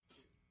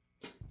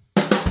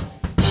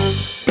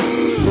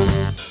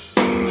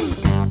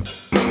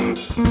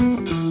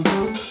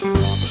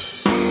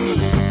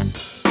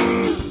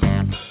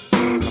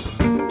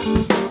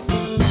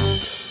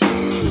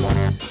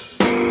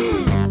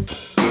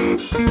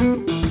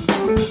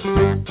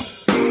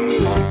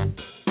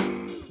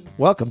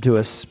Welcome to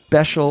a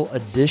special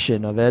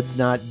edition of Ed's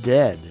Not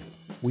Dead.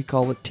 We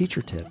call it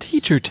Teacher Tips.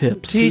 Teacher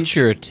Tips.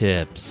 Teacher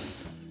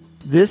Tips.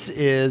 This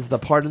is the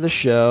part of the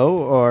show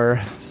or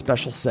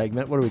special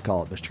segment. What do we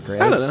call it, Mr. Krabs?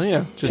 I don't know,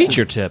 yeah.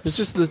 Teacher Tips. It's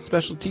just the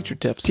special Teacher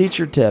Tips.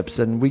 Teacher Tips,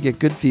 and we get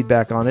good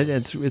feedback on it.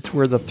 It's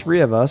where the three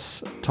of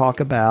us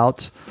talk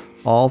about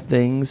all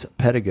things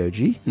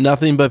pedagogy.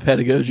 Nothing but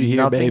pedagogy here,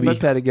 Nothing baby. but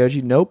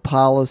pedagogy. No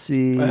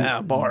policy.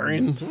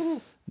 Boring.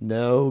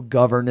 No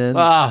governance.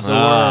 The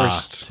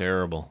worst.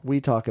 Terrible.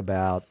 We talk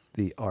about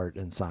the art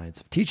and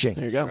science of teaching.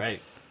 There you go. Right.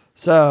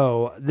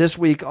 So this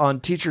week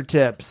on Teacher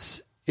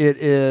Tips, it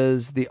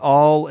is the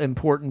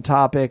all-important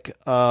topic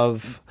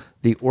of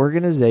the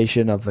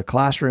organization of the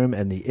classroom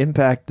and the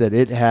impact that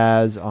it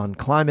has on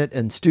climate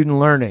and student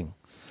learning.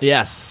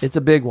 Yes. It's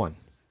a big one.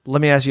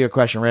 Let me ask you a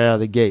question right out of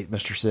the gate,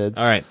 Mr. Sids.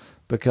 All right.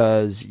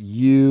 Because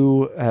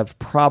you have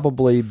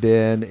probably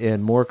been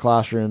in more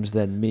classrooms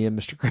than me and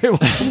Mr. Crable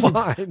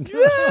combined.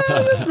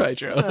 That's right,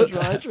 Joe. That's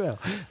right, true.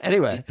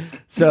 Anyway,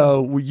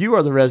 so you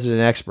are the resident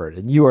expert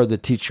and you are the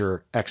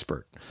teacher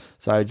expert.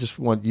 So I just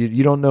want you,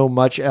 you don't know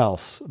much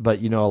else,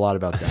 but you know a lot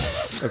about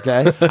that.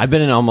 Okay?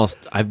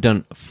 I've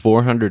done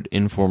 400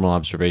 informal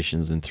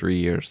observations in 3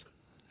 years.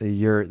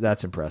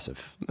 That's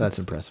impressive. That's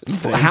impressive.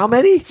 insane. How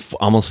many?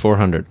 Almost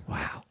 400.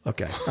 Wow.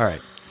 Okay. All right.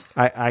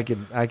 I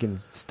can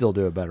still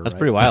do it better. That's right?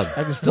 pretty wild.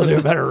 I can still do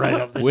it better right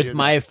up than With you.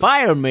 my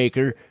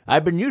FileMaker,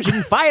 I've been using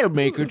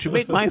FileMaker to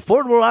make my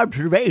formal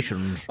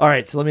observations. All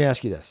right, so let me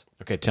ask you this.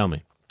 Okay, tell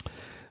me.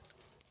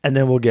 And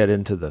then we'll get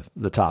into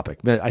the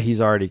topic.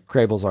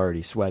 Crable's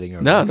already sweating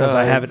over No, it because no,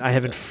 I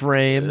haven't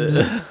framed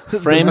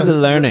Frame the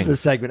learning. the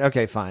segment.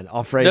 Okay, fine.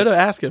 I'll frame. No,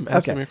 ask him.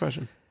 Ask Okay. him your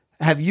question.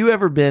 Have you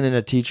ever been in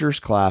a teacher's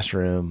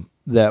classroom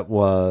that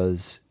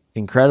was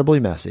incredibly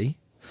messy,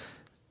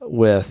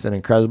 with an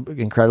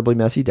incredibly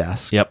messy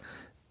desk? Yep.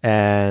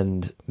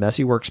 And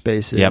messy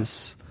workspaces, Yep.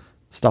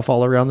 stuff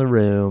all around the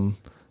room.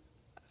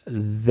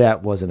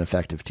 That was an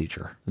effective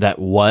teacher. That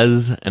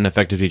was an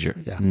effective teacher.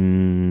 Yeah.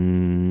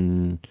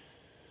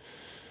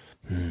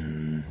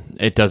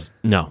 It does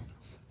no.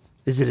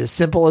 Is it as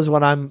simple as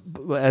what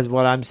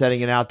I'm setting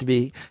it out to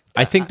be?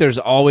 I think there's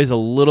always a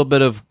little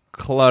bit of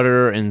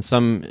clutter in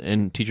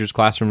teachers'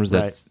 classrooms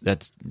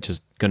that's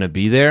just going to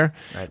be there.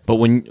 Right. But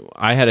when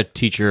I had a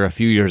teacher a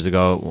few years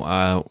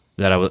ago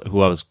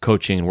who I was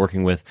coaching and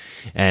working with,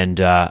 and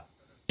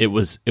it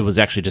was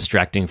actually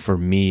distracting for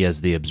me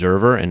as the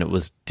observer, and it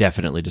was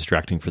definitely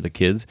distracting for the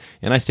kids.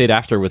 And I stayed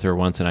after with her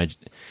once, and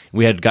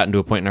we had gotten to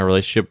a point in our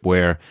relationship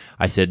where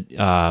I said,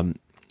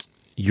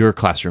 "Your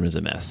classroom is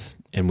a mess,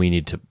 and we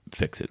need to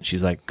fix it."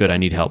 She's like, "Good, I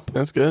need help."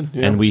 That's good.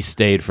 Yeah. And we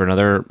stayed for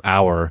another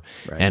hour,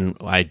 Right. and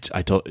I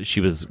told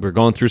we're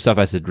going through stuff.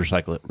 I said,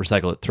 recycle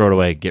it, throw it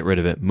away, get rid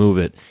of it, move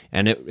it,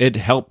 and it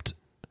helped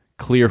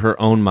clear her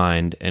own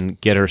mind and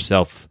get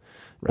herself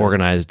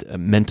organized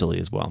mentally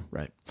as well.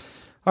 Right.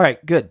 All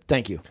right. Good.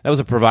 Thank you. That was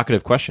a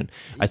provocative question.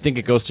 I think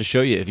it goes to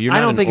show you if you're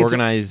not an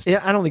organized,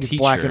 I don't think it's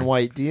black and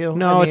white. Do you?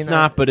 No, I mean, it's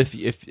not. But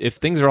if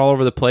things are all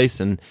over the place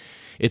and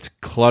it's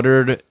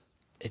cluttered,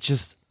 it's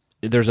just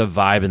there's a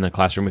vibe in the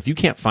classroom. If you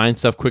can't find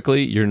stuff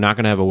quickly, you're not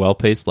going to have a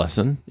well-paced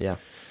lesson. Yeah.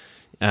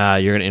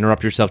 You're going to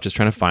interrupt yourself just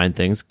trying to find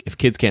things. If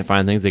kids can't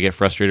find things, they get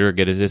frustrated or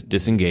get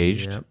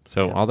disengaged. Yep.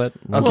 So all that.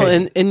 Okay.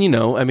 Well, and you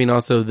know, I mean,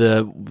 also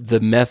the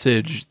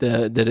message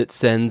that it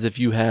sends if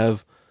you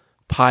have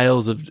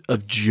piles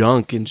of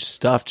junk and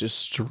stuff just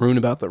strewn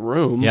about the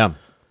room. Yeah.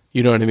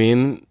 You know what I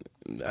mean?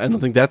 I don't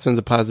think that sends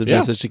a positive Yeah.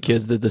 message to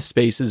kids that the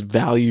space is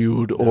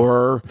valued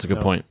or That's a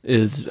good point.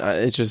 is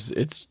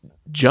it's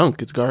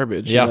junk. It's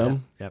garbage. Yeah. You know?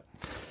 Yep.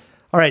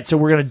 All right. So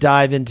we're going to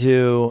dive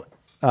into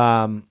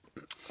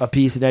a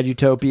piece in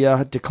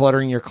Edutopia,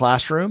 Decluttering Your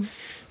Classroom,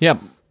 Yeah.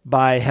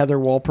 by Heather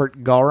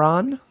Walpert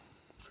Garon. Do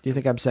you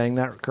think I'm saying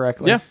that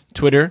correctly? Yeah.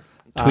 Twitter,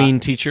 tween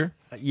teacher.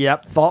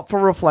 Yep. Thoughtful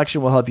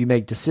reflection will help you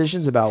make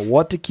decisions about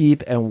what to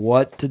keep and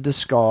what to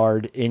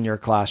discard in your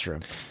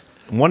classroom.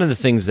 One of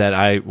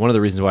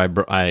the reasons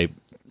why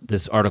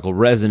this article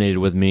resonated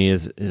with me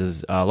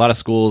is a lot of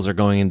schools are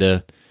going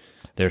into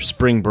their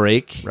spring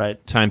break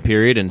time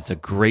period, and it's a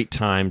great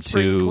time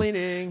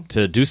to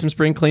do some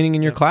spring cleaning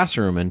in your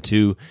classroom and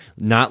to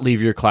not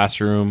leave your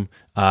classroom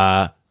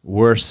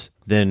worse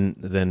than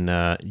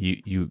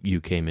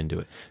you came into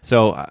it.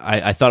 So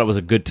I thought it was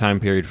a good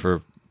time period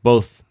for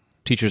both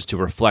teachers to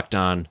reflect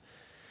on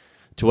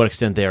to what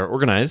extent they are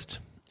organized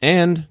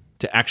and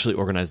to actually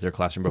organize their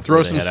classroom before Throw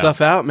they some head stuff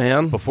out,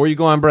 man. before you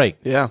go on break.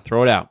 Yeah.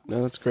 Throw it out.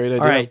 No, that's a great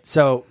idea. All right.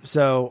 So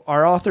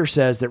our author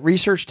says that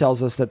research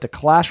tells us that the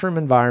classroom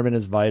environment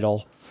is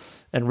vital,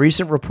 and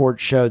recent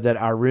reports show that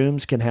our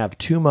rooms can have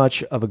too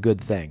much of a good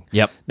thing.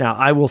 Yep. Now,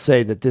 I will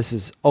say that this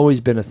has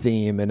always been a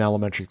theme in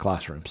elementary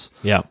classrooms.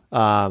 Yeah.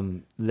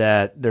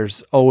 That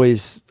there's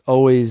always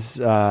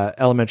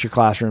elementary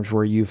classrooms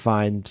where you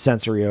find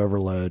sensory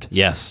overload.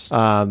 Yes.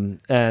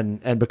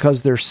 And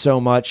because there's so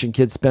much and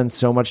kids spend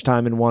so much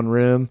time in one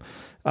room,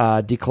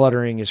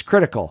 decluttering is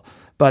critical.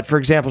 But for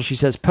example, she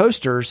says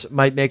posters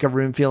might make a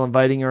room feel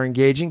inviting or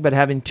engaging, but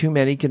having too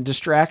many can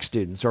distract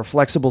students. Or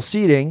flexible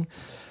seating,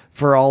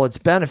 for all its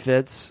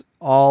benefits,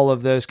 all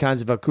of those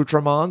kinds of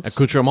accoutrements,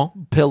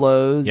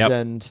 pillows,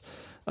 and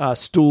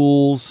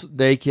stools,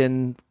 they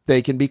can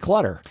be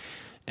clutter.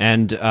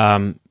 And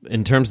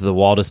in terms of the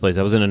wall displays,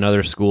 I was in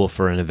another school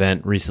for an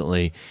event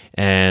recently,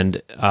 and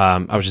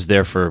I was just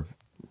there for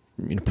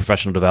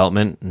professional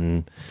development,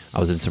 and I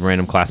was in some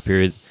random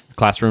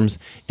classrooms,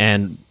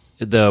 and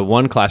the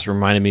one classroom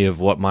reminded me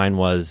of what mine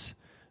was,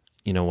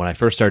 when I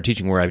first started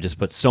teaching, where I just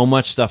put so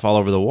much stuff all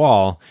over the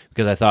wall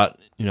because I thought,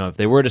 if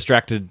they were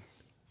distracted,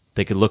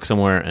 they could look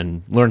somewhere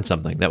and learn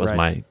something. That was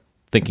my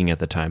thinking at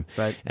the time.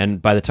 Right. And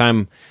by the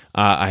time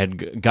I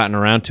had gotten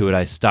around to it,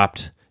 I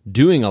stopped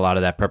doing a lot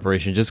of that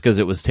preparation just because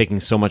it was taking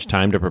so much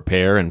time to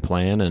prepare and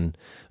plan. And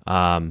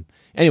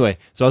anyway,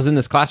 so I was in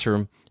this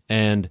classroom,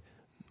 and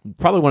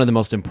probably one of the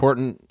most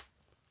important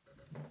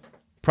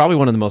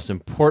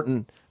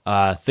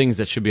things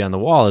that should be on the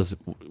wall is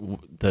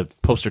the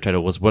poster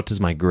title was, "What does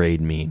my grade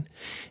mean?"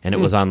 And it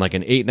was on like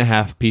an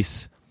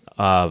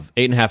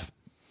 8.5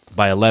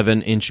 by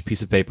 11 inch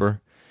piece of paper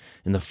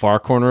in the far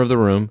corner of the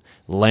room,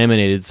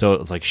 laminated so it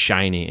was like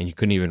shiny and you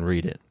couldn't even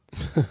read it.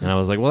 And I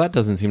was like, well, that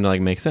doesn't seem to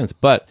like make sense.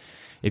 But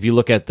if you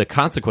look at the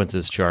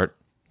consequences chart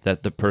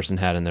that the person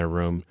had in their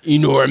room,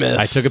 enormous.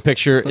 I took a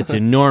picture. It's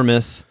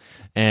enormous.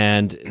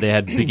 And they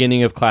had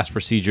beginning of class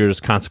procedures,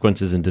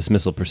 consequences, and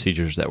dismissal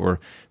procedures that were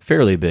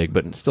fairly big,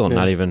 but still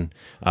not even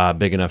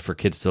big enough for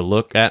kids to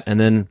look at. And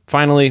then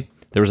finally,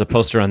 there was a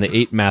poster on the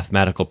 8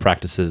 mathematical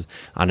practices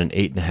on an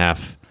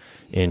 8.5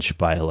 inch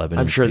by 11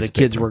 I'm inch sure piece the of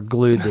kids paper. were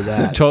glued to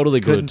that. Totally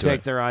glued Couldn't to take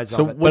it. their eyes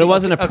So off it. But it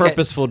wasn't a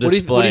purposeful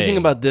display. What do you think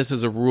about this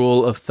as a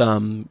rule of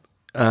thumb?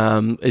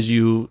 As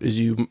you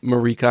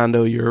Marie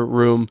Kondo your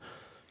room,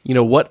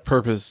 what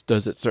purpose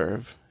does it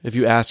serve? If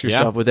you ask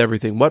yourself with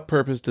everything, what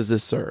purpose does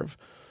this serve?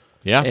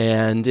 Yeah.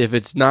 And if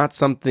it's not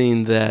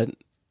something that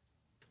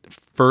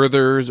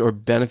furthers or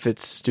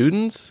benefits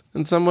students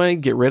in some way,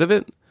 get rid of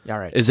it. All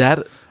right. Is that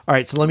all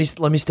right? So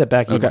let me step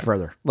back even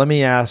further. Let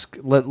me ask.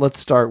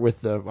 Let's start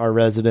with our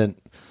resident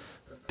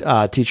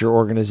teacher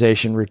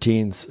organization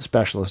routines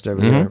specialist over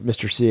there,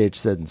 Mr. C.H.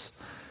 Siddons.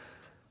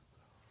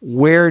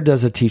 Where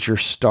does a teacher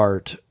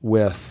start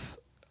with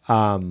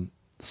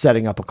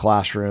setting up a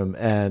classroom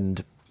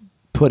and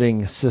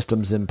putting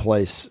systems in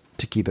place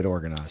to keep it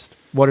organized?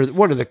 What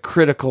are the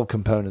critical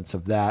components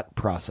of that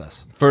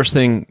process? First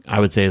thing I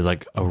would say is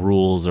like a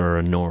rules or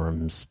a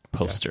norms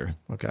poster.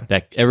 Okay.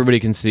 That everybody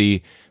can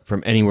see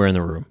from anywhere in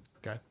the room.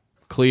 Okay.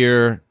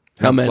 Clear,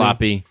 How not many?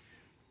 sloppy.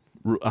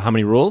 How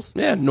many rules?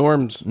 Yeah,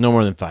 norms. No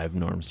more than 5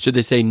 norms. Should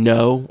they say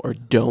no or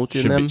don't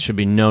in them? Should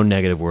be no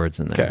negative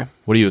words in there. Okay.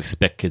 What do you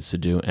expect kids to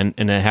do? And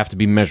they have to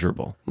be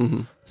measurable.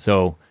 Mm-hmm.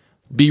 So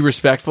Be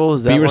respectful.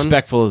 Is that be one?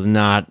 respectful is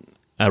not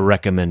a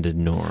recommended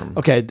norm.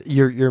 Okay,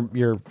 you're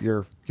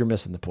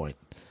missing the point.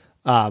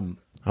 I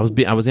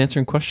was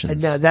answering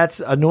questions. Now that's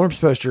a norms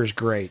poster is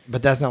great,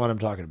 but that's not what I'm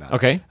talking about.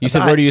 Okay, you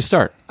said where do you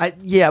start?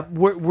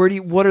 Where do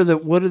you? What are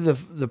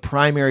the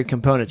primary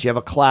components? You have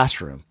a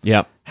classroom.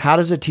 Yep. How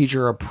does a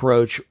teacher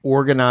approach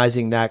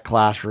organizing that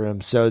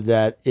classroom so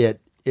that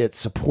it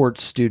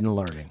supports student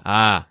learning?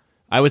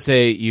 I would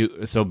say you're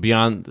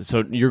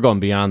going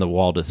beyond the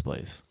wall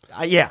displays.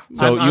 So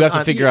you have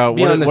to figure out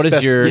what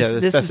is your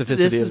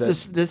specificity of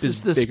that. This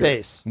is the bigger.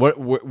 space.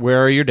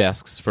 Where are your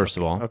desks, first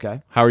of all?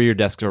 Okay. How are your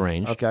desks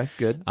arranged? Okay,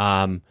 good.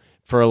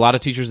 For a lot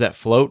of teachers that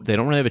float, they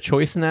don't really have a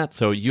choice in that,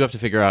 so you have to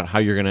figure out how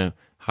you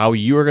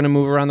are gonna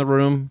move around the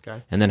room,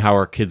 okay, and then how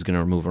are kids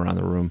gonna move around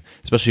the room,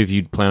 especially if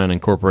you plan on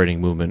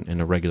incorporating movement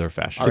in a regular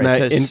fashion.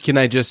 Can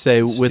I just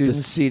say with the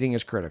seating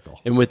is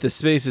critical, and with the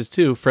spaces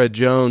too, Fred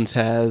Jones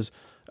has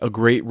a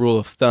great rule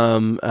of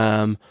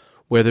thumb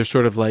where there's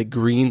sort of like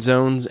green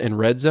zones and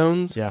red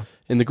zones. Yeah.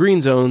 And the green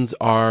zones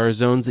are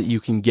zones that you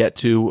can get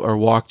to or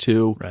walk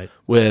to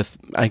with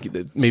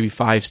maybe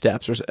 5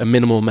 steps or a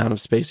minimal amount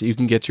of space that you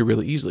can get to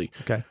really easily.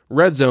 Okay.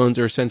 Red zones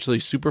are essentially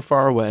super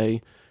far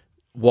away,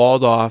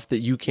 walled off, that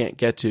you can't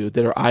get to,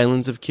 that are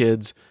islands of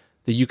kids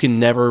that you can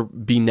never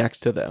be next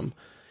to them.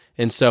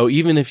 And so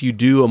even if you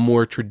do a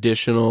more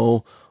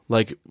traditional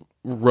like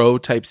row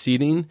type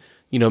seating,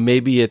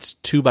 maybe it's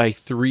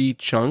 2x3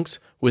 chunks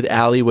with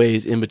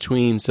alleyways in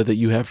between so that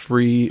you have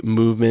free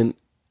movement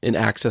and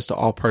access to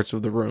all parts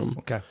of the room.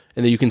 Okay.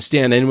 And that you can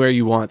stand anywhere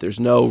you want. There's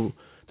no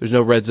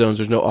red zones,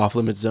 there's no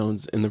off-limit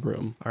zones in the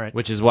room. All right.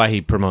 Which is why he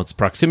promotes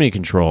proximity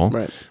control,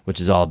 right, which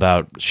is all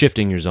about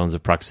shifting your zones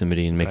of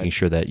proximity and making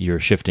sure that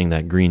you're shifting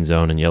that green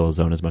zone and yellow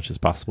zone as much as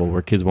possible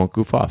where kids won't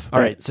goof off. All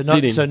right.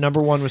 So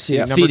number 1 was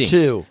seating. Yeah. Number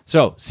 2.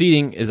 So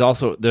seating is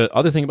also, the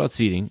other thing about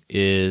seating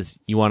is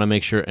you want to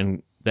make sure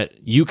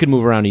that you can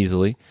move around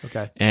easily.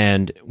 Okay.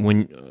 And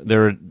when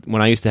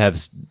I used to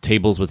have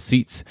tables with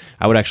seats,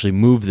 I would actually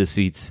move the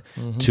seats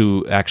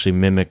to actually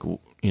mimic,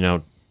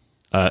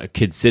 a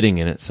kid sitting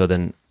in it. So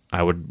then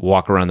I would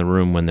walk around the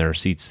room when there are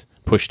seats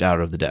pushed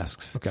out of the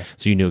desks. Okay.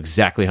 So you knew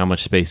exactly how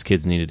much space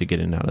kids needed to get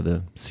in and out of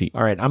the seat.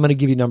 All right. I'm going to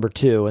give you number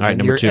 2, All right,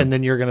 number 2. and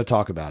then you're going to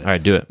talk about it. All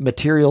right, do it.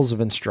 Materials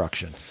of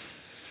instruction.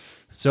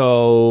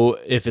 So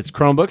if it's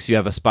Chromebooks, you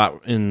have a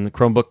spot in the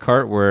Chromebook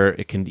cart where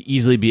it can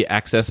easily be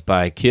accessed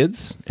by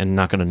kids and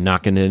not going to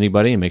knock into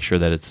anybody, and make sure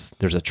that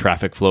there's a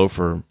traffic flow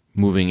for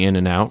moving in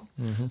and out.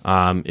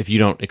 If you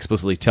don't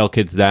explicitly tell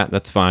kids that,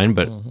 that's fine,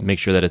 but make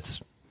sure that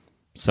it's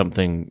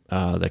something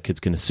that kids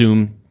can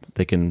assume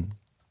they can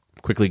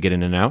quickly get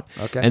in and out.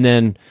 Okay. And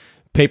then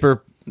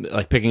paper,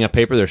 like picking up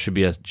paper, there should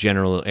be a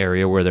general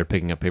area where they're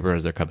picking up paper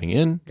as they're coming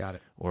in. Got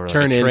it. Or like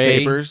Turn-in a tray.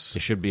 papers.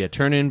 It should be a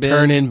turn-in bin.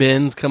 Turn-in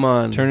bins, come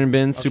on. Turn-in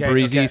bin, super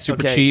easy,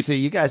 super cheap. See,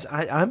 you guys,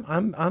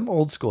 I'm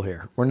old school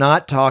here. We're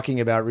not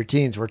talking about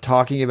routines. We're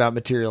talking about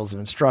materials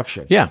of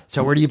instruction. Yeah.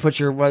 So where do you put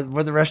what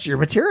are the rest of your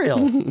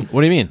materials?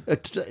 What do you mean?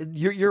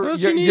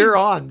 You're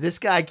on. This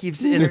guy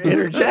keeps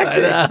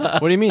interjecting.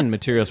 What do you mean,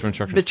 materials for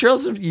instruction?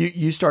 Materials of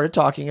you started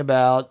talking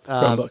about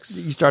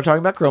Chromebooks. You started talking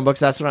about Chromebooks.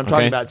 That's what I'm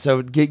talking Okay. about.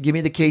 So give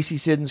me the Casey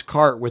Siddons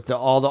cart with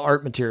all the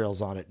art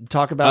materials on it.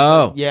 Talk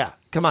about yeah.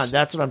 Come on,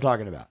 that's what I'm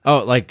talking about.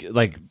 Oh, like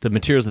the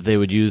materials that they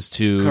would use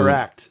to...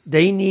 Correct.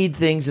 They need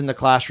things in the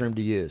classroom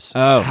to use.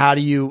 Oh. How do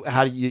you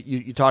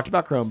talked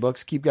about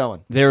Chromebooks. Keep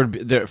going.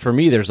 For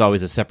me, there's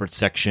always a separate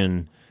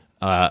section,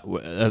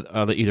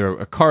 either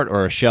a cart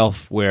or a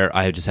shelf, where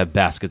I just have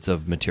baskets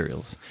of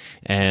materials.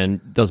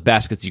 And those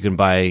baskets you can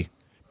buy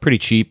pretty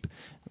cheap,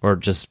 or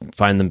just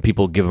find them.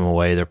 People give them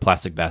away. They're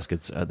plastic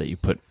baskets that you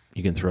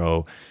can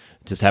throw.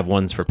 Just have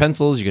ones for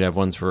pencils. You can have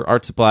ones for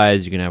art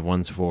supplies. You can have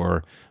ones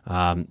for...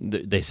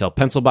 they sell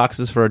pencil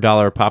boxes for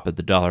 $1 a pop at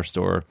the dollar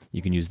store.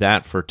 You can use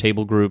that for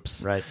table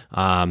groups. Right.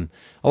 A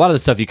lot of the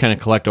stuff you kind of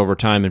collect over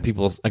time, and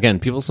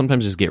people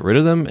sometimes just get rid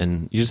of them,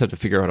 and you just have to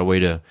figure out a way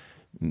to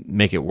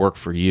make it work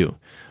for you.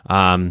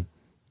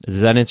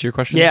 Does that answer your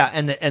question? Yeah,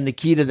 and the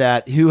key to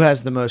that, who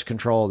has the most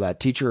control of that,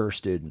 teacher or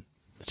student?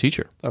 The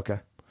teacher. Okay.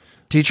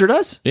 Teacher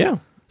does? Yeah.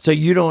 So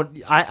you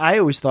don't. I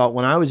always thought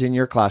when I was in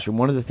your classroom,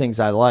 one of the things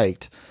I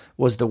liked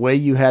was the way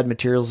you had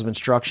materials of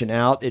instruction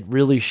out. It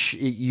really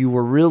you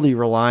were really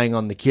relying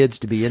on the kids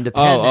to be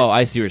independent. Oh,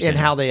 I see what you're saying. In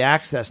how they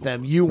access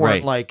them. You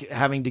weren't Right. like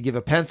having to give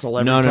a pencil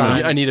every No.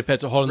 time. I need a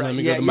pencil. Hold on, let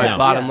me Yeah, go to my yeah,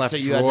 bottom yeah. left So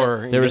you had drawer.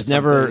 to- and There get was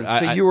never-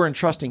 something. So you were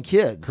entrusting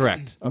kids.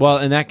 Correct. Well,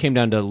 and that came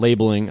down to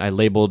labeling. I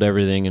labeled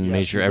everything and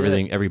made sure you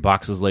did. every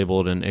box was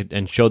labeled,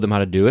 and showed them how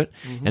to do it.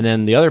 And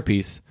then the other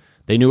piece,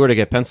 they knew where to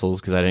get pencils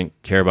because I didn't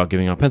care about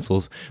giving out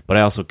pencils, but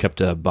I also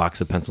kept a box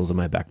of pencils in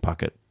my back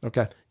pocket.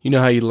 Okay. You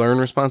know how you learn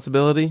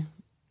responsibility?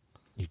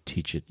 You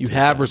teach it. You to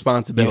have them.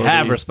 responsibility. You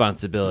have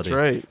responsibility. That's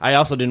right. I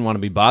also didn't want to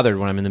be bothered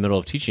when I'm in the middle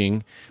of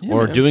teaching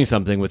or doing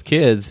something with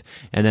kids,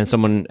 and then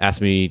someone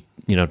asked me,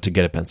 to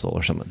get a pencil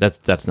or something.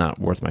 That's not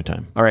worth my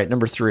time. All right.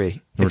 Number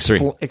three. Number three.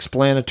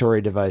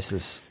 Explanatory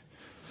devices.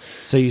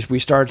 So we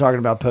started talking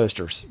about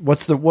posters.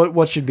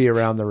 What should be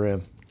around the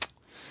room?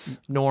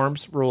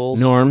 Norms, rules.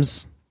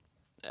 Norms,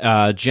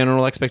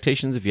 general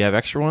expectations if you have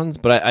extra ones,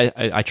 but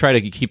I try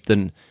to keep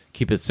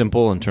it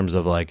simple in terms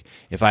of, like,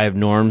 if I have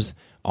norms,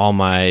 all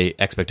my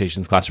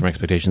expectations, classroom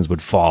expectations,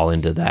 would fall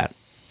into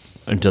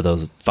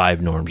those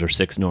 5 norms or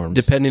 6 norms.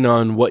 Depending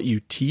on what you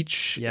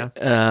teach. Yeah.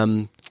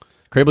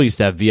 Crable used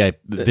to have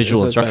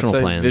visual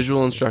instructional plans.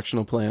 Visual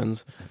instructional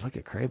plans. Look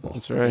at Crable.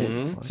 That's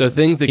right. So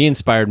things that He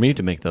inspired me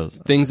to make those.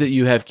 things that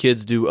you have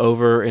kids do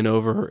over and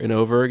over and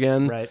over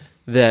again. Right.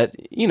 That,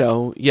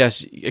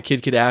 yes, a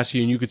kid could ask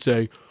you and you could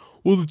say,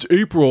 well, it's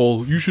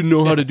April. You should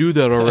know how to do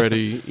that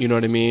already. You know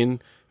what I mean?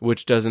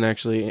 Which doesn't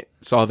actually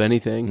solve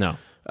anything. No.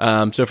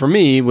 So for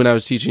me, when I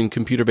was teaching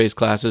computer-based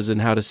classes and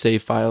how to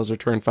save files or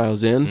turn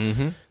files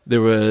in,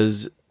 there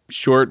was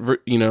short,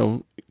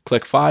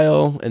 click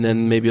file and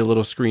then maybe a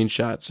little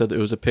screenshot. So there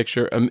was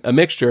a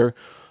mixture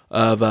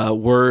of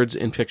words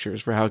and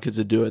pictures for how kids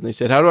would do it. And they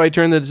said, how do I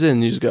turn this in?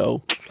 And you just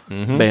go,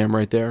 bam,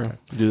 right there.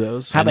 Do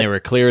those. And they were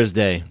clear as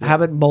day. How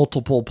about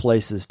multiple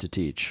places to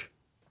teach?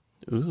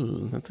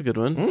 Ooh, that's a good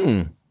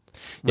one.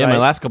 Yeah, Right. my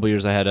last couple of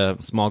years, I had a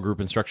small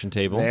group instruction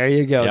table. There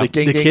you go. Yep.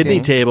 Ding, The ding, kidney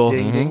ding. table.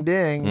 Ding, ding,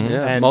 ding.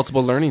 Yeah, And-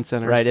 multiple learning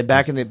centers. Right, and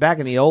back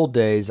in the old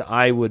days,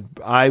 I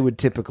would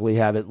typically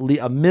have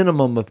a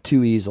minimum of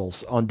 2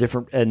 easels on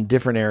different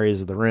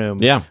areas of the room.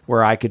 Yeah.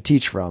 Where I could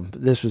teach from.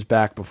 This was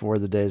back before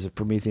the days of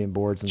Promethean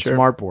boards and Sure.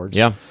 smart boards.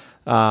 Yeah.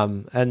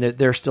 and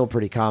they're still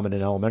pretty common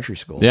in elementary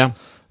schools. Yeah.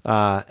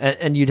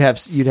 And you'd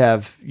have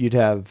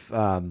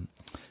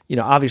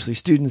obviously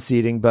student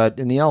seating, but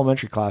in the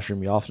elementary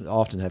classroom, you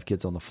often have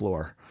kids on the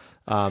floor.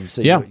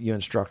 So Yeah. you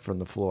instruct from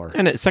the floor.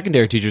 And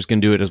secondary teachers can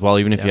do it as well.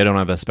 Even if you don't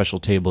have a special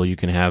table, you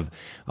can have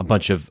a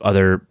bunch of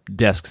other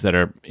desks that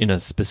are in a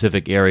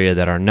specific area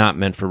that are not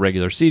meant for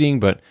regular seating,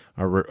 but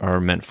are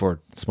meant for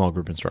small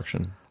group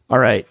instruction. All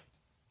right,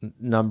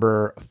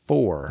 number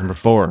 4. Number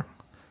 4.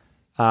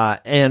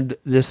 And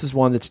this is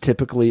one that's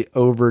typically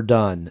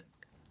overdone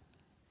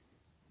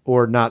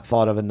or not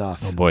thought of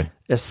enough. Oh boy.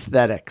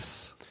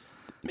 Aesthetics.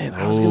 Man,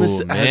 I was gonna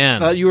say. man. I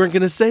thought you weren't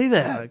gonna say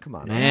that. Come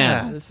on,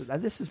 Man.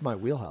 This is my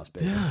wheelhouse,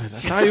 baby. I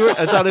thought you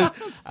were.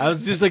 I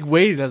was just like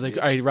waiting. I was like,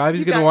 all right,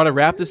 Robbie's gonna want to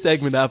wrap the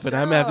segment up, and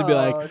I'm gonna have to be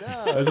like,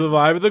 that's the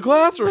vibe of the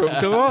classroom.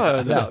 Come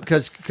on. No,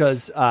 because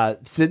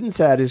Siddons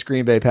had his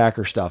Green Bay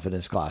Packer stuff in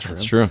his classroom.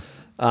 That's true.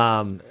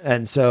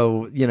 And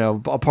so,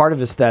 a part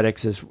of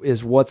aesthetics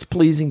is what's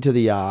pleasing to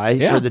the eye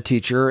for the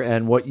teacher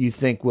and what you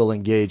think will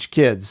engage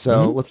kids.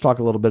 So let's talk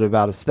a little bit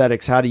about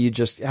aesthetics. How do you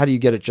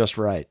get it just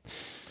right?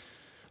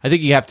 I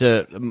think you have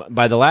to,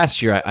 by the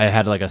last year, I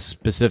had like a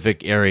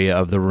specific area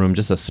of the room,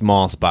 just a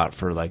small spot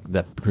for like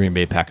that Green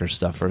Bay Packers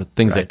stuff or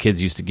things that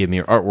kids used to give me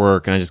or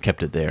artwork, and I just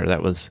kept it there.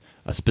 That was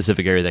a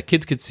specific area that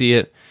kids could see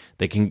it.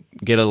 They can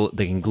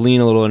glean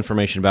a little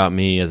information about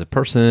me as a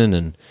person,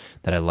 and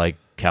that I like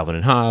Calvin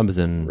and Hobbes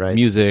and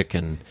music,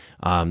 and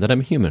that I'm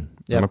a human.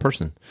 Yep. I'm a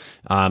person.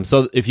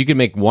 So if you could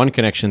make one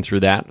connection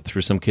through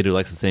some kid who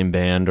likes the same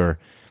band or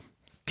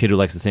kid who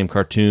likes the same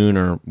cartoon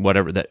or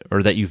whatever,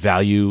 that you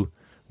value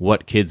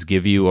what kids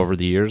give you over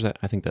the years,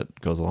 I think that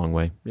goes a long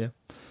way. Yeah.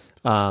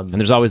 And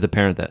there's always the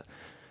parent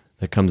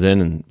that comes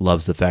in and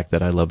loves the fact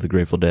that I love the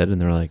Grateful Dead, and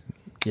they're like,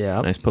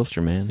 nice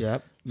poster, man.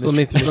 Yep. So let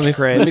me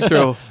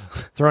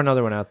throw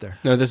another one out there.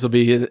 No, this will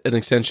be an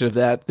extension of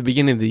that. At the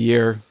beginning of the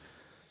year,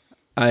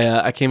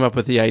 I came up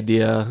with the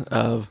idea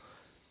of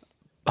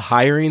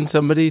hiring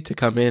somebody to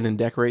come in and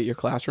decorate your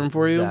classroom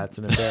for you. That's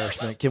an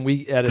embarrassment. Can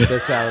we edit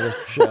this out of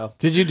the show?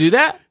 Did you do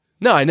that?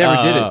 No, I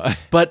never did it.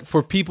 But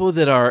for people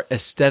that are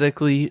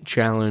aesthetically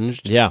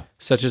challenged,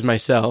 such as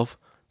myself,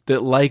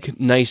 that like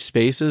nice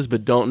spaces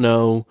but don't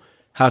know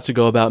how to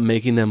go about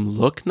making them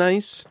look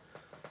nice.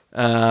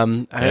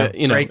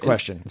 Great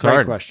question. It's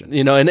hard. Question.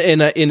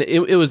 And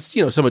it was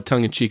somewhat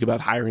tongue in cheek about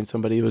hiring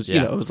somebody. It was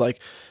it was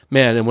like,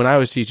 man. And when I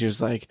was teaching,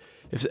 it's like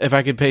if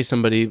I could pay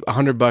somebody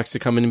 $100 to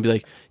come in and be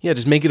like,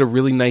 just make it a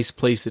really nice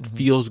place that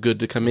feels good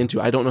to come into.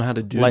 I don't know how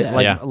to do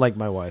that. Like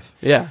my wife.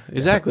 Yeah,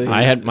 exactly.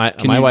 I had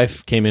my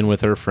wife came in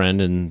with her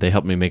friend and they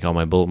helped me make all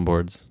my bulletin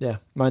boards. Yeah,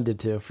 mine did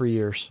too for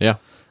years. Yeah,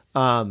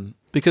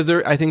 because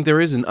I think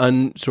there is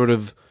an sort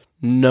of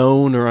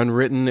known or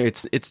unwritten.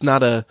 It's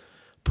not a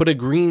put a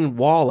green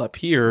wall up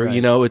here.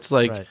 Right. It's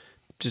like.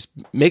 Just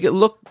make it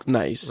look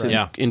nice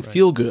and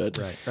feel good.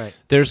 Right.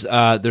 There's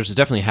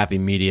definitely a happy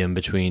medium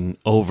between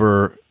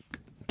over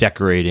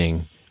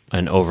decorating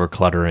and over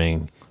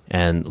cluttering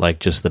and like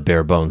just the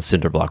bare bones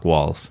cinder block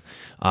walls.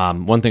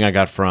 One thing I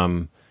got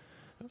from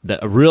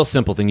a real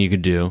simple thing you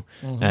could do,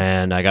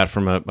 and I got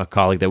from a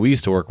colleague that we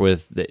used to work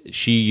with, that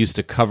she used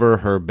to cover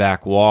her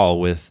back wall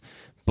with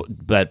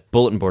that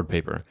bulletin board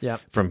paper.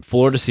 From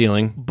floor to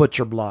ceiling.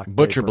 Butcher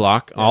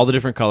block, all the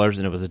different colors,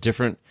 and it was a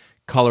different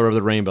color of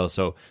the rainbow,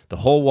 so the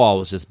whole wall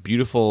was just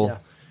beautiful.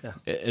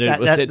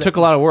 It took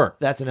a lot of work.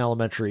 That's an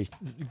elementary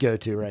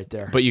go-to right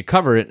there. But you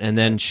cover it, and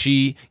then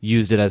she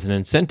used it as an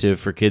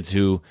incentive for kids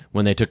who,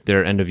 when they took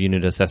their end of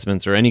unit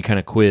assessments or any kind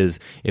of quiz,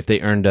 if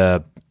they earned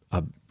an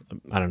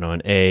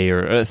A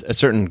or a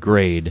certain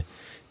grade,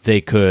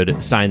 they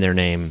could sign their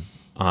name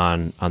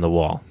on the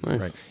wall.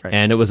 Nice. Right.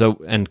 And it was I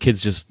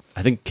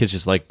think kids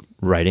just like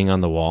writing on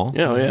the wall.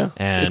 Yeah.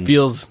 And it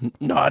feels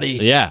naughty.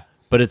 Yeah.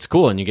 But it's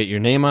cool, and you get your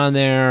name on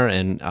there,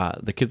 and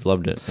the kids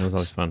loved it. It was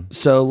always fun.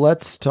 So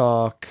let's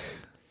talk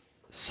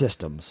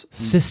systems.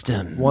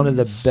 One of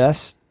the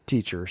best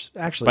teachers,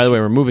 actually. By the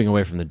way, we're moving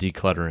away from the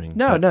decluttering.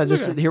 No.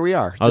 Here we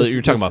are.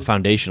 You're talking about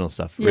foundational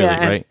stuff, really,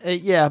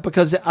 right?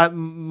 Because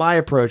my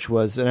approach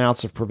was an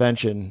ounce of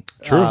prevention.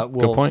 True.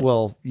 Good point.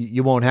 Well,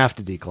 you won't have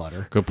to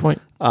declutter. Good point.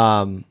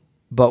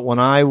 But when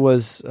I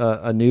was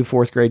a new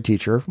fourth grade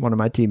teacher, one of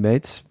my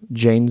teammates,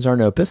 Jane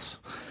Zarnopis,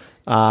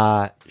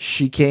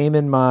 she came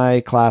in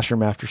my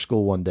classroom after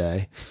school one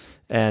day,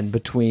 and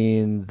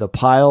between the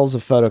piles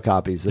of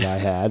photocopies that I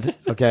had,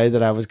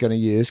 that I was going to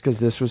use, because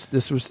this was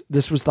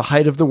the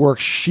height of the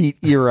worksheet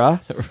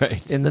era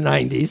in the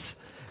 90s,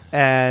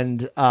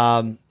 and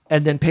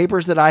then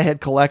papers that I had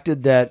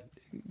collected that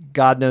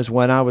God knows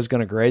when I was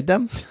going to grade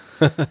them.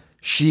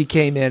 She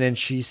came in and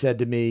she said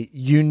to me,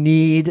 "You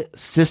need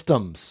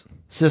systems.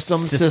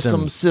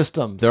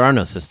 There are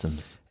no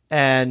systems."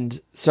 And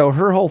so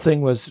her whole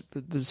thing was,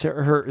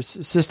 her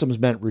systems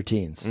meant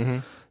routines.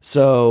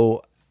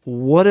 So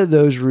what are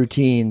those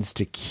routines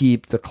to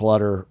keep the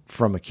clutter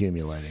from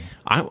accumulating?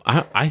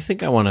 I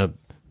think I want to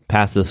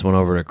pass this one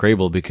over to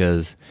Crable,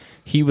 because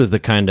he was the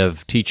kind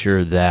of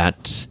teacher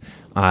that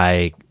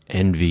I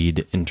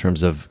envied in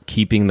terms of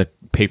keeping the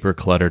paper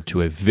clutter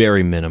to a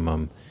very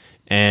minimum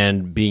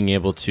and being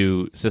able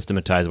to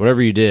systematize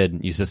whatever you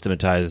did. You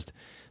systematized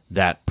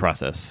that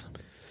process.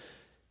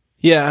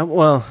 Yeah,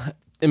 well,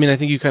 I mean, I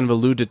think you kind of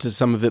alluded to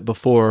some of it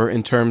before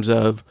in terms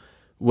of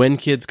when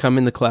kids come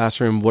in the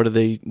classroom, what do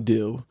they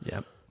do?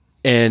 Yep.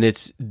 And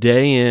it's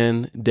day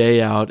in,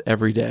 day out,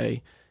 every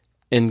day.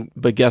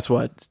 But guess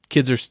what?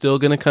 Kids are still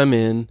going to come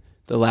in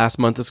the last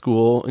month of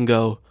school and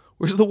go,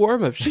 "Where's the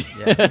warm-up sheet?"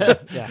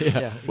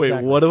 Yeah. Wait,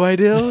 exactly. What do I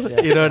do?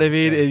 Yeah. You know what I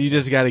mean? And you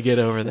just got to get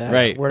over that.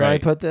 Right. Where do I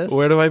put this?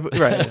 Where do I put...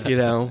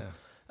 Right,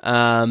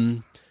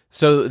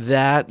 So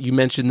that, you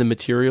mentioned the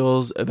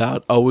materials,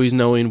 about always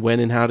knowing when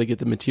and how to get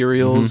the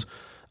materials,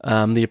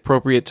 the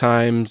appropriate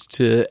times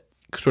to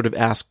sort of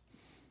ask,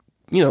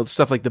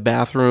 stuff like the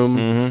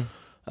bathroom.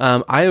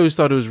 I always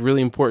thought it was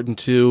really important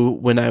too,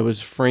 when I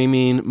was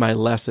framing my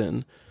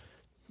lesson,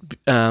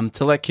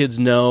 to let kids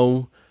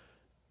know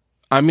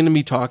I'm going to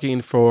be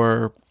talking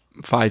for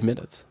 5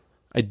 minutes.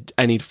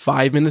 I need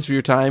 5 minutes of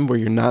your time where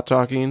you're not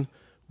talking,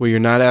 where you're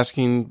not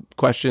asking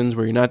questions,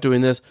 where you're not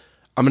doing this.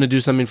 I'm going to do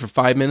something for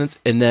 5 minutes,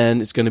 and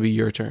then it's going to be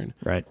your turn.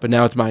 Right. But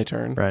now it's my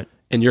turn. Right.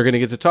 And you're going to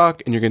get to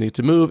talk, and you're going to get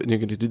to move, and you're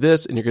going to do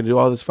this, and you're going to do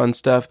all this fun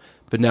stuff.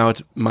 But now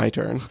it's my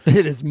turn.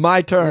 It is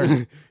my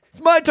turn.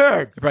 It's my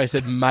turn. I probably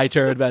said my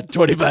turn about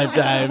 25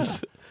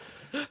 times.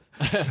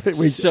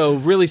 So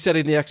really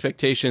setting the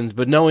expectations,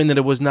 but knowing that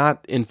it was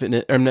not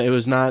infinite, or it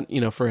was not,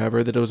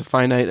 forever, that it was a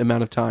finite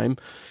amount of time.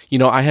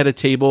 I had a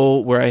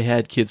table where I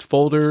had kids'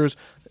 folders,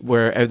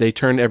 where they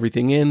turned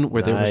everything in,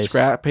 where there was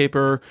scrap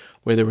paper,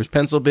 where there was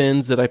pencil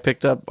bins that I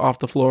picked up off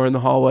the floor in the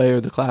hallway or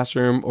the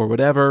classroom or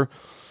whatever.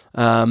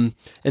 And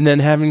then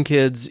having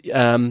kids,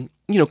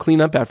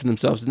 clean up after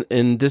themselves.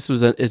 And this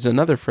is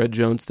another Fred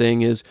Jones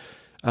thing is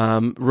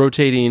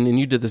rotating, and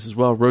you did this as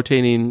well,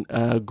 rotating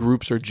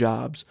groups or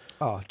jobs.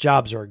 Oh,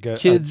 jobs are good.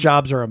 Kids,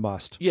 jobs are a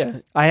must. Yeah.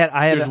 I had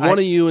there's one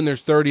of you and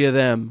there's 30 of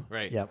them.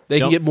 Right. Yep.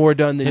 They can get more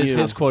done than you.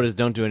 His quote is,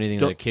 don't do anything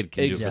that a kid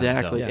can do for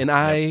Exactly. themselves.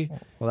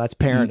 And well, that's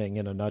parenting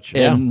in a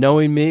nutshell. And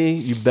knowing me,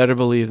 you better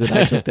believe that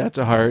I took that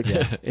to heart.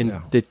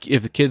 And that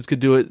if the kids could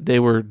do it, they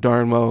were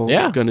darn well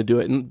going to do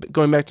it. And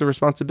going back to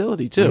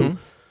responsibility too,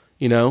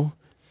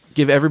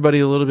 give everybody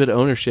a little bit of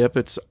ownership.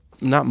 It's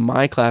not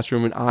my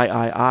classroom and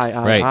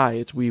I.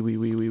 It's we.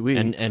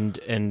 And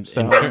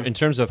in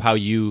terms of how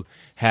you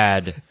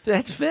had,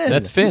 that's Finn.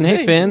 That's Finn.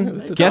 Hey,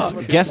 Finn,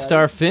 guest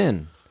star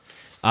Finn.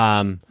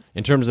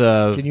 In terms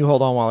of, can you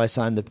hold on while I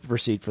sign the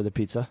receipt for the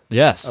pizza?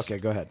 Yes. Okay,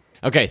 go ahead.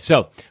 Okay,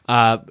 so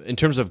in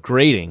terms of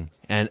grading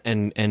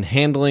and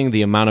handling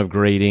the amount of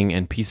grading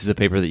and pieces of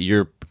paper that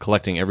you're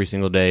collecting every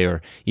single day,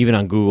 or even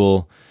on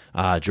Google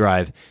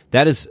Drive,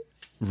 that is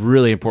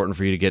really important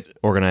for you to get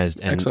organized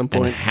and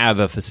have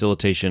a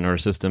facilitation or a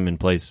system in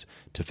place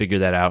to figure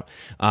that out.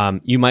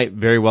 You might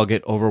very well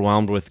get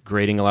overwhelmed with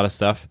grading a lot of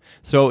stuff.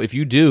 So if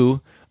you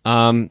do,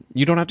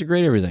 you don't have to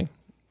grade everything.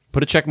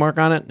 Put a check mark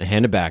on it and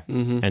hand it back,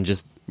 and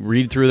just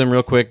read through them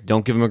real quick.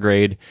 Don't give them a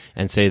grade,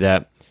 and say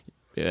that,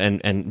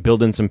 and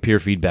build in some peer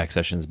feedback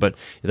sessions. But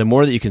the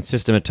more that you can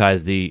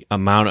systematize the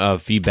amount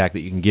of feedback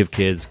that you can give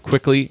kids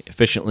quickly,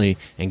 efficiently,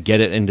 and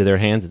get it into their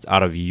hands, it's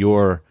out of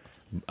your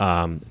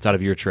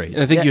trays.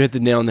 And I think you hit the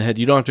nail on the head.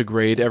 You don't have to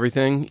grade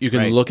everything. You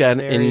can look at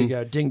it and you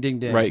go, ding, ding,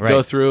 ding. Right.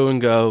 Go through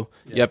and go,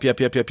 yep.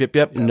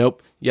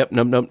 Nope. Yep.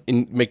 Nope.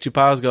 And make 2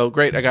 piles. Go,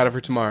 great. I got it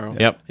for tomorrow.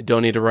 Yep. I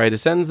don't need to write a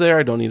sentence there.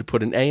 I don't need to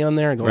put an A on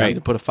there. I don't need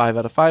to put a 5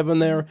 out of 5 on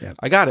there. Yep.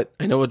 I got it.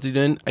 I know what you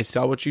did. I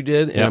saw what you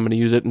did, and I'm going to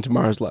use it in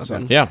tomorrow's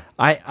lesson. Yeah.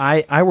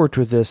 I worked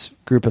with this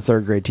group of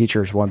third grade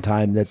teachers one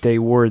time that they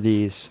wore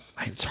these.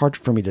 It's hard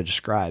for me to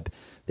describe.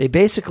 They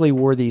basically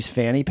wore these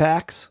fanny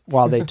packs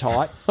while they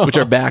taught, which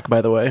are back,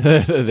 by the way.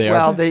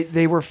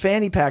 They were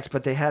fanny packs,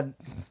 but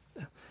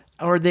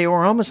they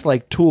were almost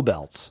like tool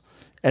belts,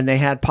 and they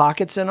had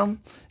pockets in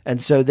them, and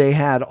so they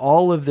had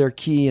all of their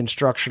key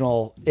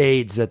instructional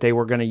aids that they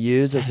were going to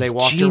use as they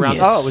walked around.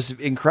 Oh, it was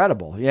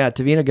incredible! Yeah,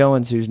 Tavina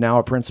Goins, who's now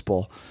a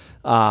principal.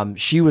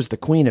 She was the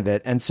queen of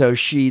it, and so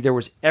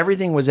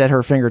everything was at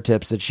her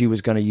fingertips that she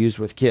was going to use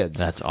with kids.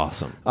 That's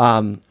awesome.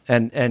 I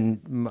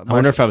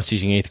wonder if I was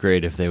teaching 8th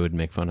grade if they would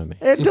make fun of me.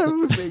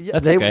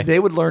 They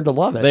would learn to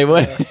love it. They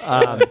would.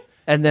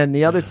 And then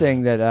the other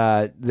thing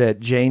that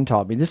Jane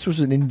taught me, this was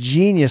an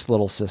ingenious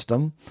little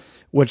system,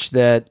 which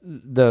that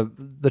the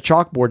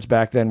chalkboards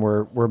back then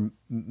were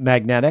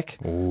magnetic.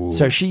 Ooh.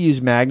 So she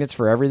used magnets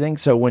for everything.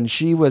 So when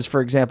she was,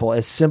 for example,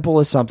 as simple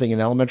as something in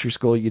elementary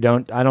school, I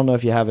don't know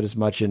if you have it as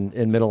much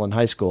in middle and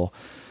high school,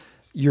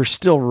 you're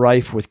still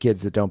rife with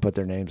kids that don't put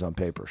their names on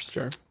papers.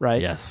 Sure. Right?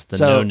 Yes,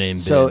 no-name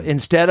bin. So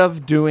instead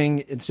of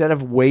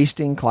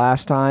wasting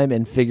class time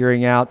and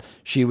figuring out,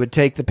 she would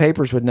take the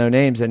papers with no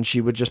names and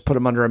she would just put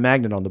them under a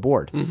magnet on the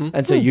board. Mm-hmm.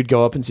 And so you'd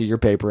go up and see your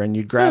paper and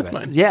you'd grab it.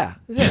 Mine. Yeah,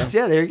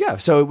 there you go.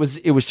 So it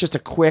was just a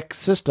quick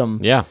system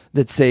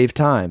that saved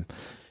time.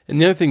 And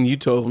the other thing you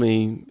told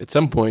me at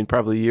some point,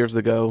 probably years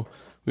ago,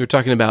 we were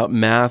talking about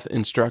math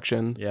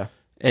instruction. Yeah.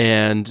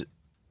 And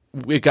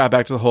we got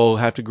back to the whole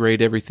have to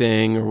grade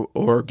everything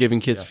or giving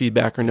kids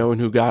feedback or knowing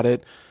who got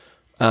it.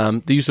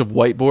 The use of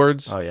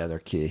whiteboards. Oh, yeah, they're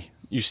key.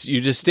 You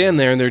just stand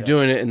there and they're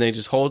doing it and they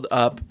just hold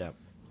up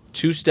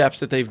 2 steps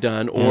that they've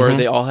done, or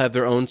they all have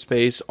their own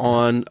space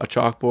on a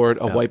chalkboard,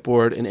 a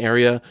whiteboard, an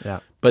area. Yeah.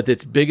 But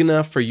it's big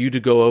enough for you to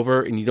go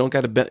over, and you don't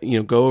got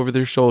to go over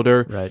their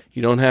shoulder. Right.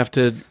 You don't have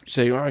to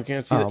say, "Oh, I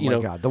can't see that." Oh my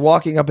God! The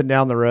walking up and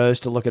down the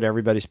rows to look at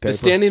everybody's paper. The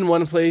standing in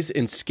one place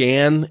and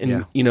scan,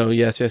 and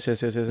yes,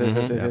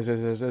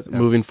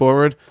 moving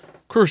forward,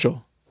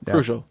 crucial.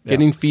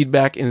 Getting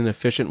feedback in an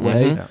efficient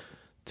way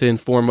to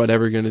inform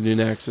whatever you're going to do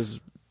next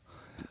is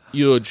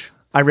huge.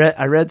 I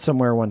read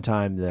somewhere one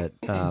time that.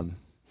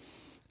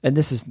 And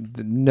this is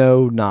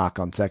no knock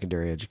on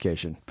secondary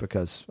education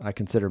because I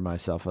consider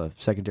myself a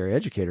secondary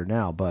educator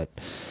now, but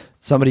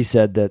somebody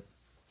said that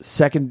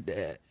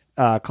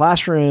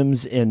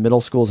classrooms in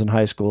middle schools and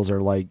high schools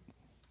are like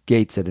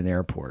gates at an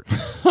airport.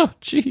 Oh,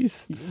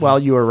 jeez. Well,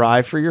 you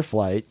arrive for your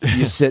flight,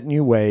 you sit and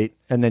you wait,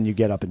 and then you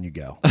get up and you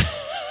go.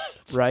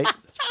 right?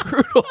 It's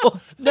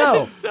brutal.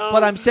 No,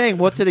 but I'm saying,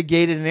 what's at a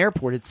gate at an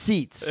airport? It's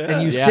seats,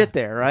 and you sit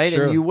there, right?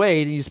 And you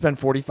wait, and you spend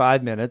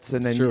 45 minutes,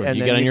 and then you then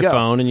get on your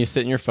phone and you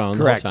sit in your phone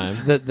Correct. the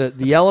whole time.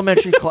 The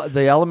elementary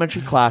the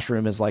elementary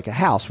classroom is like a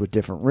house with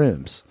different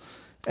rooms,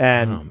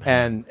 and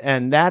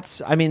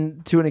that's, I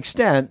mean, to an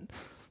extent,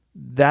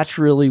 that's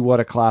really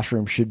what a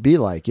classroom should be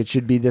like. It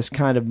should be this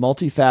kind of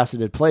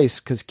multifaceted place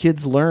because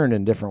kids learn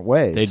in different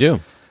ways. They do.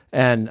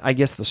 And I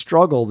guess the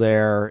struggle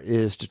there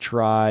is to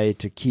try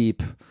to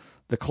keep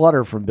the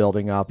clutter from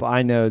building up.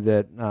 I know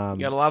that you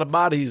got a lot of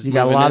bodies. You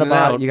got a lot of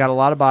bodies. You got a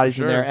lot of bodies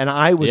in there, and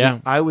I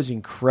was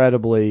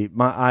incredibly.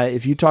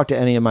 If you talk to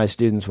any of my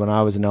students when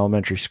I was an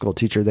elementary school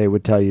teacher, they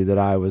would tell you that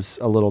I was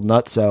a little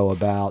nutso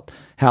about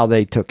how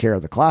they took care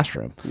of the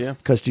classroom. Yeah,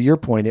 because to your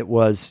point, it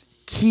was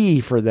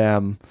key for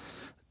them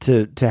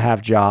to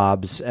have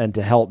jobs and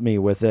to help me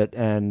with it,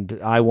 and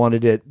I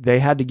wanted it. They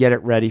had to get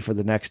it ready for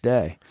the next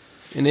day.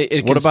 And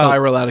it can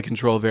spiral out of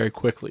control very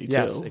quickly, too.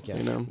 Yes, it can.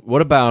 You know?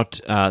 What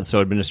about,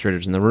 so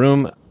administrators in the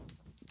room,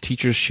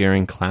 teachers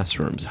sharing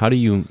classrooms? How do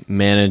you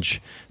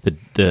manage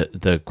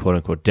the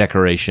quote-unquote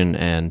decoration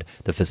and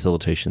the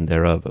facilitation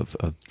thereof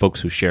of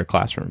folks who share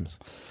classrooms?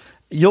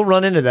 You'll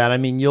run into that. I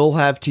mean, you'll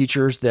have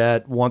teachers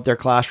that want their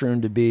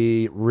classroom to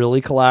be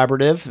really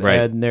collaborative,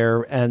 right,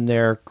 and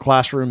their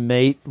classroom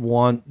mate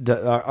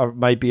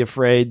might be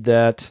afraid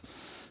that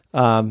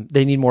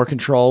they need more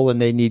control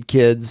and they need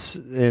kids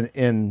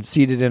in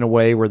seated in a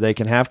way where they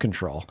can have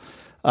control.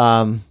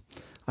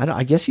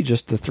 I guess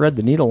to thread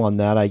the needle on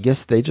that, I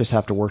guess they just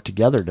have to work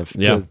together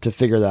to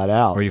figure that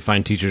out. Or you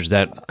find teachers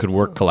that could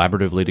work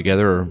collaboratively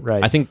together.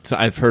 Right. I think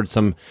I've heard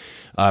some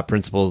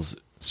principals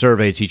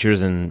survey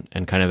teachers and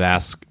kind of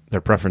ask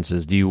their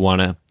preferences. Do you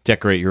want to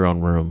decorate your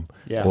own room?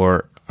 Yeah.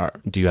 Or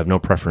do you have no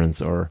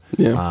preference? Or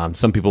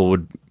some people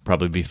would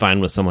probably be fine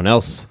with someone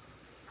else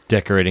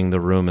decorating the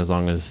room as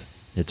long as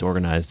it's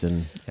organized.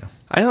 And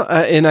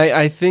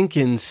I think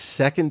in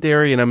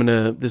secondary, and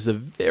this is a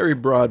very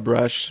broad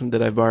brush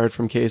that I borrowed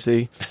from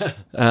Casey,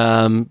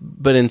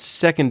 but in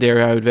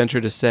secondary, I would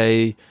venture to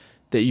say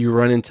that you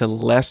run into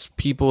less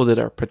people that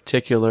are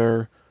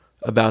particular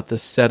about the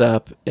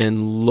setup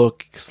and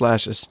look /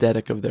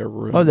 aesthetic of their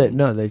room. Oh,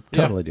 they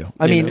totally do.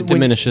 I mean, it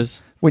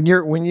diminishes when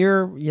you're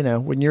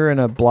in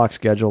a block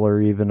schedule, or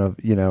even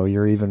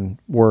you're even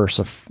worse,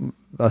 a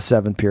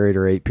 7-period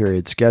or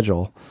 8-period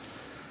schedule.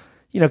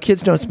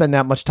 Kids don't spend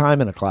that much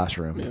time in a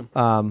classroom.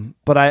 Yeah.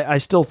 But I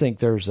still think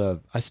there's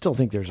a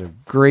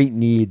great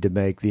need to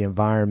make the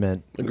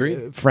environment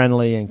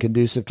friendly and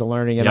conducive to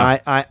learning. And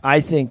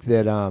I think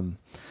that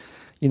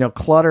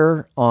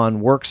clutter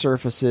on work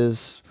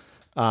surfaces.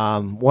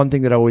 One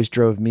thing that always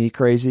drove me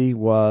crazy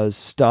was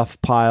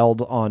stuff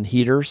piled on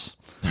heaters,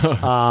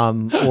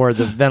 or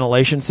the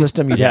ventilation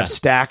system. You'd have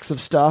stacks of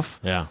stuff.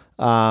 Yeah.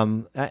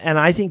 And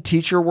I think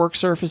teacher work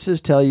surfaces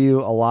tell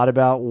you a lot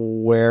about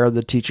where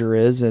the teacher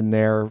is in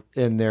their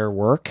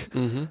work.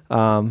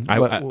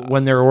 Mm-hmm.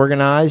 When they're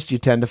organized, you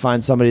tend to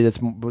find somebody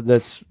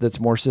that's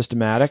more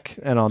systematic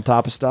and on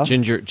top of stuff.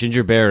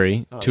 Ginger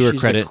Berry, to her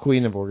credit,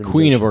 queen of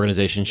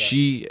organization. Yeah.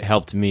 She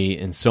helped me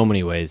in so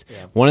many ways.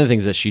 Yeah. One of the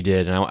things that she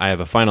did, and I have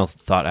a final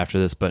thought after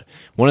this, but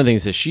one of the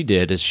things that she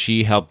did is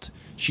she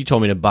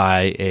told me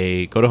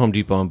to go to Home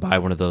Depot and buy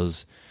one of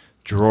those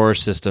drawer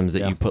systems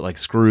that you put like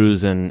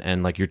screws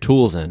and like your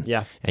tools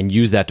in, and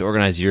use that to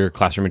organize your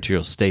classroom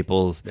materials,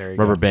 staples,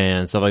 rubber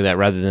bands, stuff like that,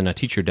 rather than a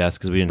teacher desk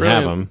because we didn't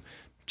have them.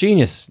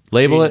 Genius.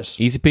 Label it,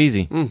 easy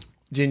peasy.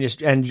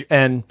 Genius.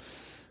 And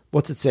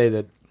what's it say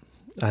that,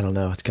 I don't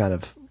know, it's kind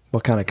of,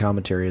 what kind of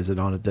commentary is it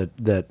on it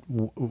that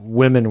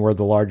women were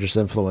the largest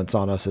influence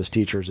on us as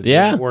teachers and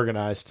being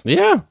organized?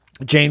 Yeah.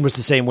 Jane was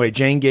the same way.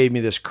 Jane gave me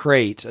this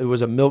crate. It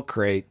was a milk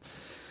crate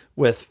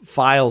with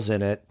files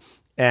in it,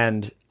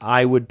 and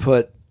I would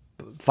put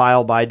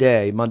file by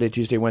day, Monday,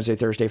 Tuesday, Wednesday,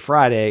 Thursday,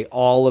 Friday,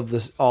 all of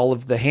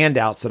the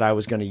handouts that I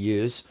was going to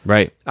use.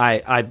 Right.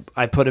 I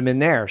put them in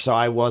there, so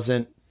I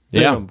wasn't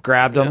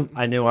grabbed them.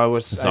 I knew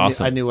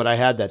I knew what I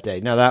had that day.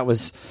 Now that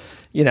was,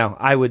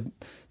 I would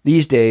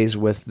these days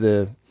with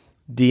the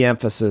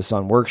de-emphasis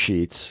on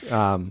worksheets,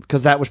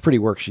 because that was pretty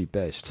worksheet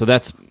based. So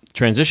that's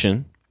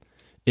transition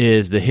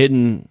is the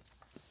hidden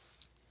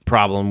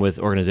problem with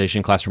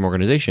organization, classroom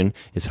organization,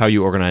 is how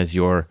you organize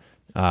your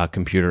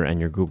computer and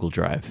your Google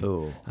Drive.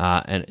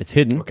 And it's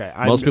hidden. Okay,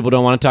 most people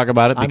don't want to talk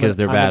about it because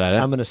they're bad at it.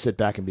 I'm going to sit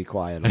back and be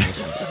quiet on this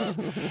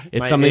one.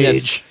 It's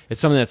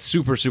something that's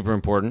super, super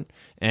important,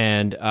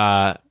 and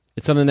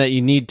it's something that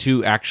you need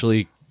to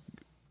actually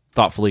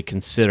thoughtfully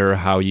consider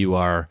how you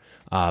are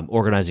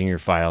organizing your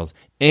files.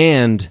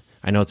 And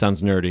I know it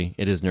sounds nerdy.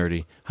 It is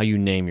nerdy. How you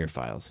name your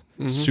files.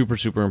 Mm-hmm. Super,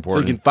 super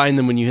important. So you can find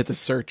them when you hit the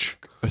search.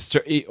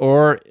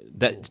 Or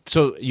that.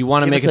 So you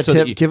want to make it so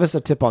that give us a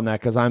tip on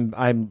that, because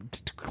I'm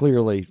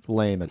clearly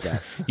lame at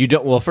that. You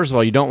don't. Well, first of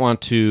all, you don't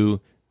want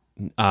to.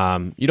 You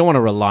don't want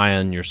to rely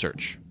on your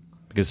search.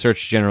 because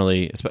search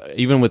generally,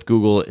 even with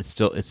Google, it's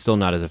still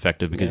not as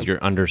effective because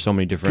you're under so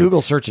many different.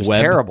 Google search is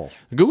terrible.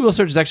 Google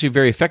search is actually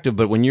very effective,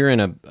 but when you're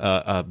in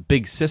a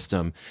big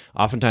system,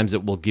 oftentimes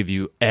it will give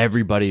you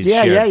everybody's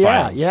shared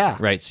files.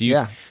 Right.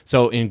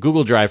 So in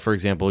Google Drive, for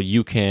example,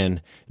 you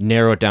can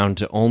narrow it down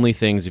to only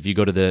things. If you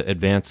go to the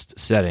advanced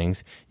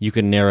settings, you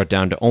can narrow it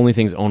down to only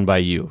things owned by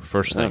you.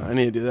 First thing. I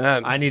need to do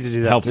that. I need to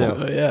do that helpful.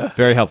 too. Oh, yeah.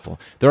 Very helpful.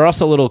 There are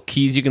also little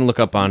keys you can look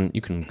up on.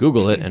 You can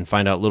Google it and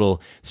find out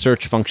little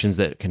search functions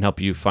that can help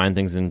you find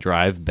things in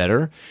Drive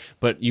better.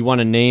 But you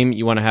want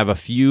to have a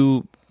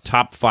few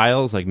top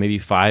files, like maybe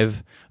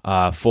 5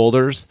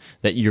 folders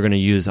that you're going to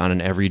use on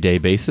an everyday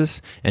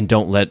basis, and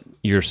don't let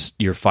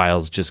your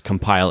files just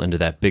compile into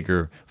that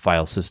bigger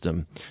file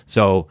system.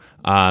 So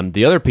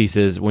the other piece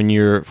is when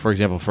you're, for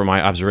example, for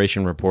my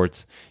observation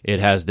reports, it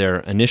has their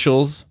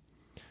initials,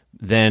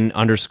 then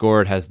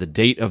underscore, it has the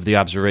date of the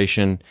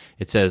observation.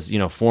 It says,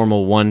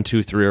 formal 1,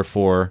 2, 3, or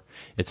 4.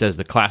 It says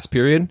the class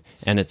period,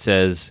 and it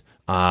says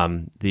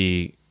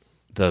the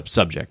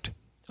subject.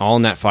 All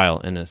in that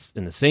file in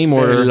the same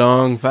order. Very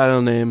long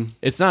file name.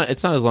 It's not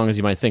as long as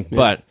you might think,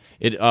 but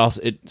it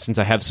since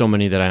I have so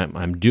many that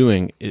I'm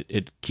doing,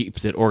 it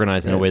keeps it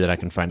organized in a way that I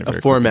can find it. A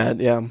format,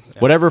 quickly.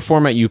 Whatever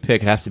format you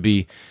pick, it has to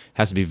be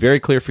very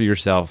clear for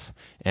yourself,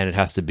 and it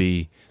has to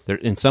be there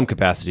in some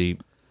capacity.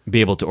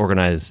 Be able to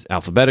organize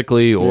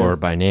alphabetically or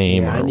by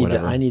name or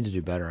whatever. I need to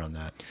do better on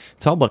that.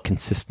 It's all about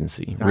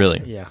consistency,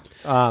 really. Yeah.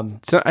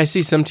 So I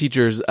see some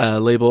teachers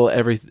label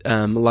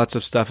lots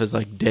of stuff as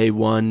like day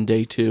 1,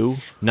 day 2.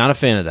 Not a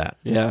fan of that.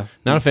 Yeah.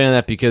 Not a fan of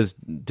that because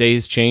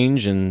days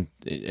change, and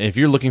if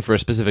you're looking for a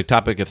specific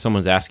topic, if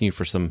someone's asking you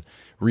for some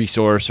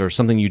resource or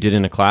something you did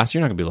in a class,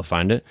 you're not going to be able to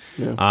find it.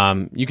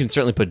 Yeah. You can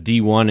certainly put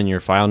D1 in your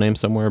file name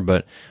somewhere,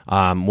 but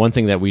one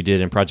thing that we did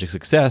in Project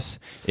Success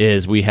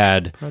is we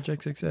had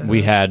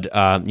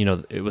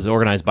it was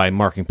organized by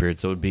marking period,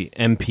 so it would be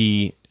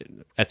MP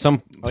at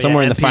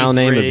somewhere in the file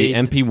name it would be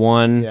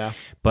MP1,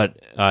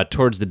 but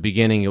towards the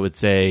beginning it would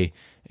say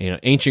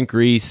ancient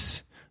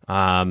Greece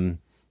and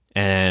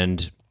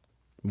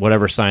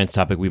whatever science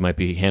topic we might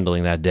be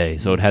handling that day.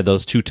 So it had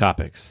those 2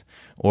 topics.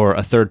 Or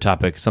a third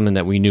topic, something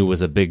that we knew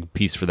was a big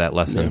piece for that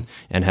lesson,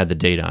 and had the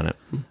date on it.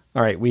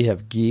 All right, we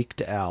have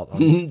geeked out. So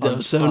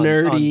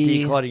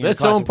nerdy.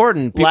 That's so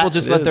important. People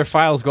just let their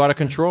files go out of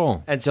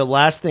control. And so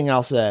last thing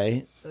I'll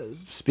say,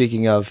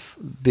 speaking of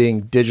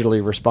being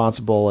digitally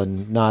responsible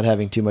and not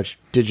having too much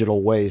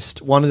digital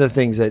waste, one of the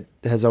things that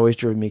has always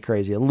driven me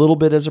crazy, a little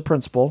bit as a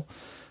principal,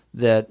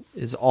 that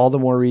is all the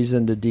more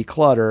reason to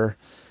declutter,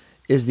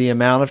 is the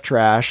amount of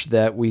trash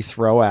that we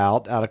throw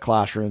out of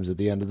classrooms at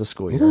the end of the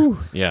school year. Ooh,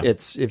 yeah.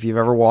 It's, if you've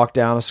ever walked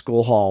down a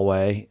school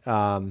hallway,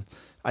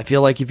 I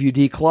feel like if you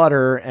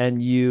declutter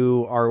and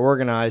you are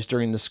organized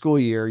during the school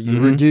year,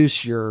 you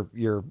reduce your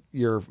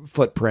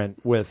footprint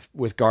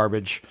with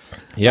garbage.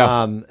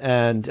 Yeah.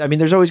 And I mean,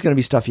 there's always going to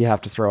be stuff you have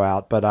to throw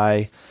out, but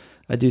I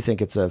do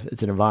think it's an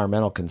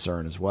environmental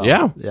concern as well.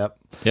 Yeah. Yep.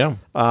 Yeah.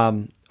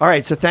 All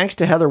right. So thanks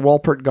to Heather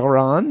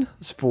Wolpert-Garan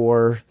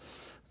for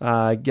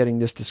getting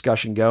this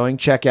discussion going.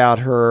 Check out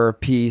her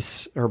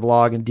piece, her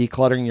blog, in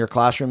Decluttering Your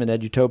Classroom in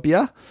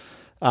Edutopia,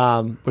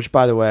 which,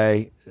 by the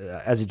way,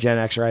 as a Gen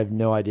Xer, I have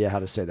no idea how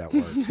to say that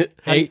word.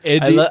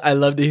 I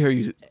love to hear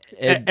you.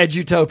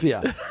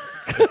 Edutopia.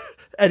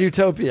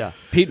 Edutopia.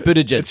 Pete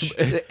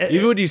Buttigieg.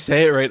 Even when you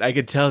say it right, I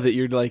could tell that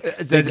you're like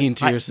thinking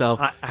to yourself.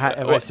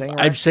 Am I saying it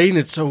right? I'm saying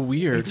it so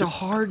weird. It's a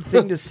hard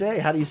thing to say.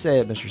 How do you say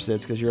it, Mr.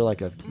 Sids? Because you're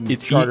like a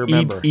charter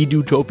member.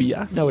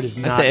 Edutopia. No, it is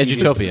not. I say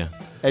Edutopia.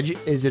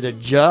 Is it a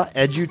Edutopia?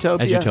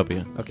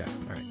 Edutopia. Okay.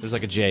 All right. There's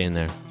like a J in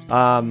there.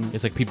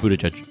 It's like Pete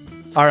Buttigieg.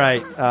 All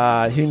right.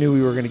 Who knew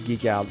we were going to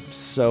geek out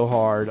so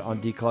hard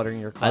on decluttering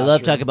your classroom? I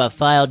love talking about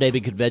file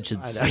naming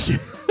conventions. I know.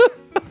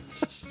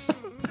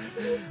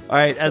 All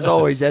right. As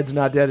always, Ed's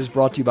Not Dead is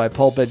brought to you by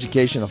Pulp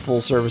Education, a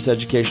full-service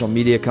educational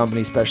media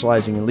company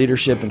specializing in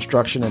leadership,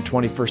 instruction, and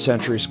 21st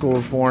century school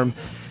reform.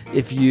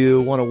 If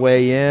you want to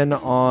weigh in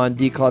on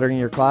decluttering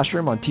your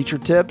classroom, on teacher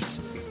tips,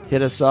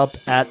 hit us up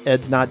at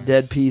Ed's Not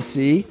Dead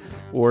PC,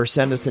 or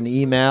send us an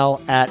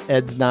email at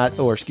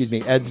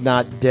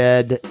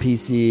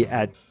edsnotdeadpc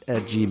at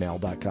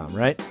gmail.com,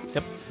 right?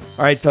 Yep.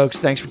 All right, folks,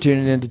 thanks for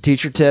tuning in to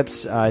Teacher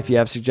Tips. If you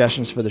have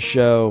suggestions for the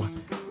show,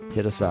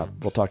 hit us up.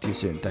 We'll talk to you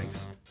soon.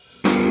 Thanks.